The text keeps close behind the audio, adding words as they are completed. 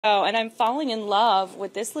Oh, and I'm falling in love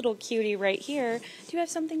with this little cutie right here. Do you have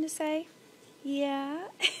something to say? Yeah,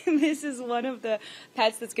 this is one of the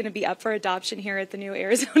pets that's going to be up for adoption here at the new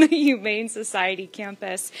Arizona Humane Society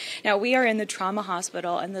campus. Now, we are in the trauma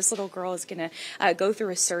hospital, and this little girl is going to go through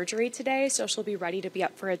a surgery today, so she'll be ready to be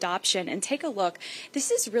up for adoption. And take a look.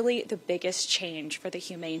 This is really the biggest change for the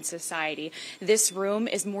Humane Society. This room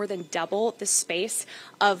is more than double the space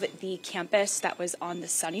of the campus that was on the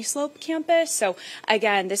Sunny Slope campus. So,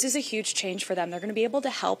 again, this is a huge change for them. They're going to be able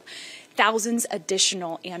to help thousands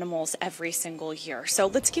additional animals every single year. So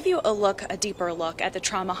let's give you a deeper look at the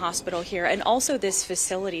trauma hospital here and also this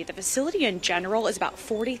facility. The facility in general is about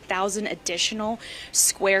 40,000 additional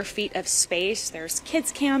square feet of space. There's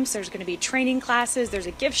kids camps, there's going to be training classes, there's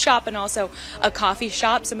a gift shop and also a coffee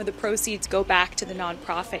shop. Some of the proceeds go back to the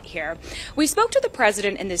nonprofit here. We spoke to the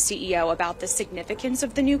president and the CEO about the significance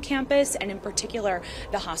of the new campus and in particular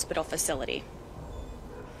the hospital facility.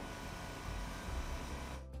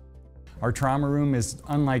 Our trauma room is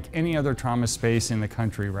unlike any other trauma space in the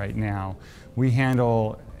country right now. We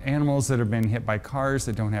handle animals that have been hit by cars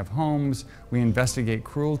that don't have homes. We investigate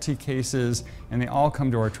cruelty cases, and they all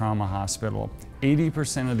come to our trauma hospital.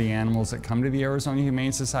 80% of the animals that come to the Arizona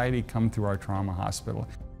Humane Society come through our trauma hospital.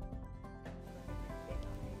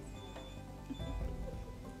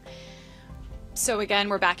 So again,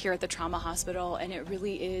 we're back here at the trauma hospital, and it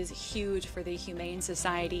really is huge for the Humane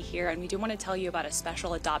Society here. And we do want to tell you about a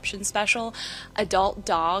special adoption special. Adult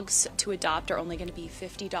dogs to adopt are only going to be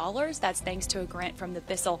 $50. That's thanks to a grant from the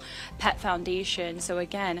Bissell Pet Foundation. So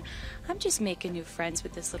again, I'm just making new friends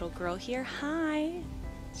with this little girl here. Hi.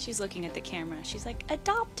 She's looking at the camera. She's like,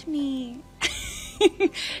 adopt me.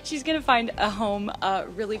 She's going to find a home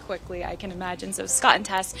really quickly, I can imagine. So Scott and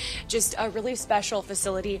Tess, just a really special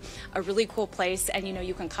facility, a really cool place. And, you know,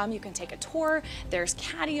 you can come, you can take a tour. There's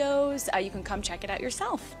catios. You can come check it out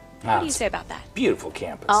yourself. What do you say about that? Beautiful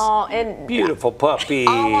campus. Oh, and beautiful puppy.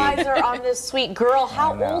 All eyes are on this sweet girl.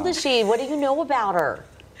 How old is she? What do you know about her?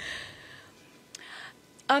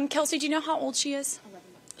 Kelsey, do you know how old she is? 11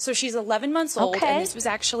 months. So she's 11 months old, and this was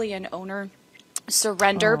actually an owner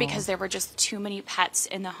surrender because there were just too many pets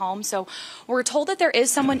in the home. So we're told that there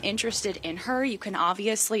is someone interested in her. You can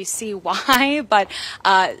obviously see why, but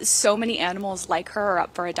so many animals like her are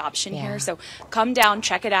up for adoption here. So come down,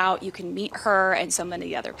 check it out. You can meet her and so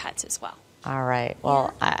many other pets as well. All right.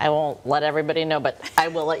 Well, I won't let everybody know, but I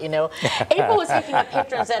will let you know. April was taking a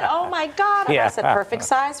picture and said, oh my God, and I said, perfect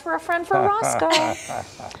size for a friend for Roscoe.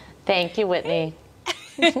 Thank you, Whitney.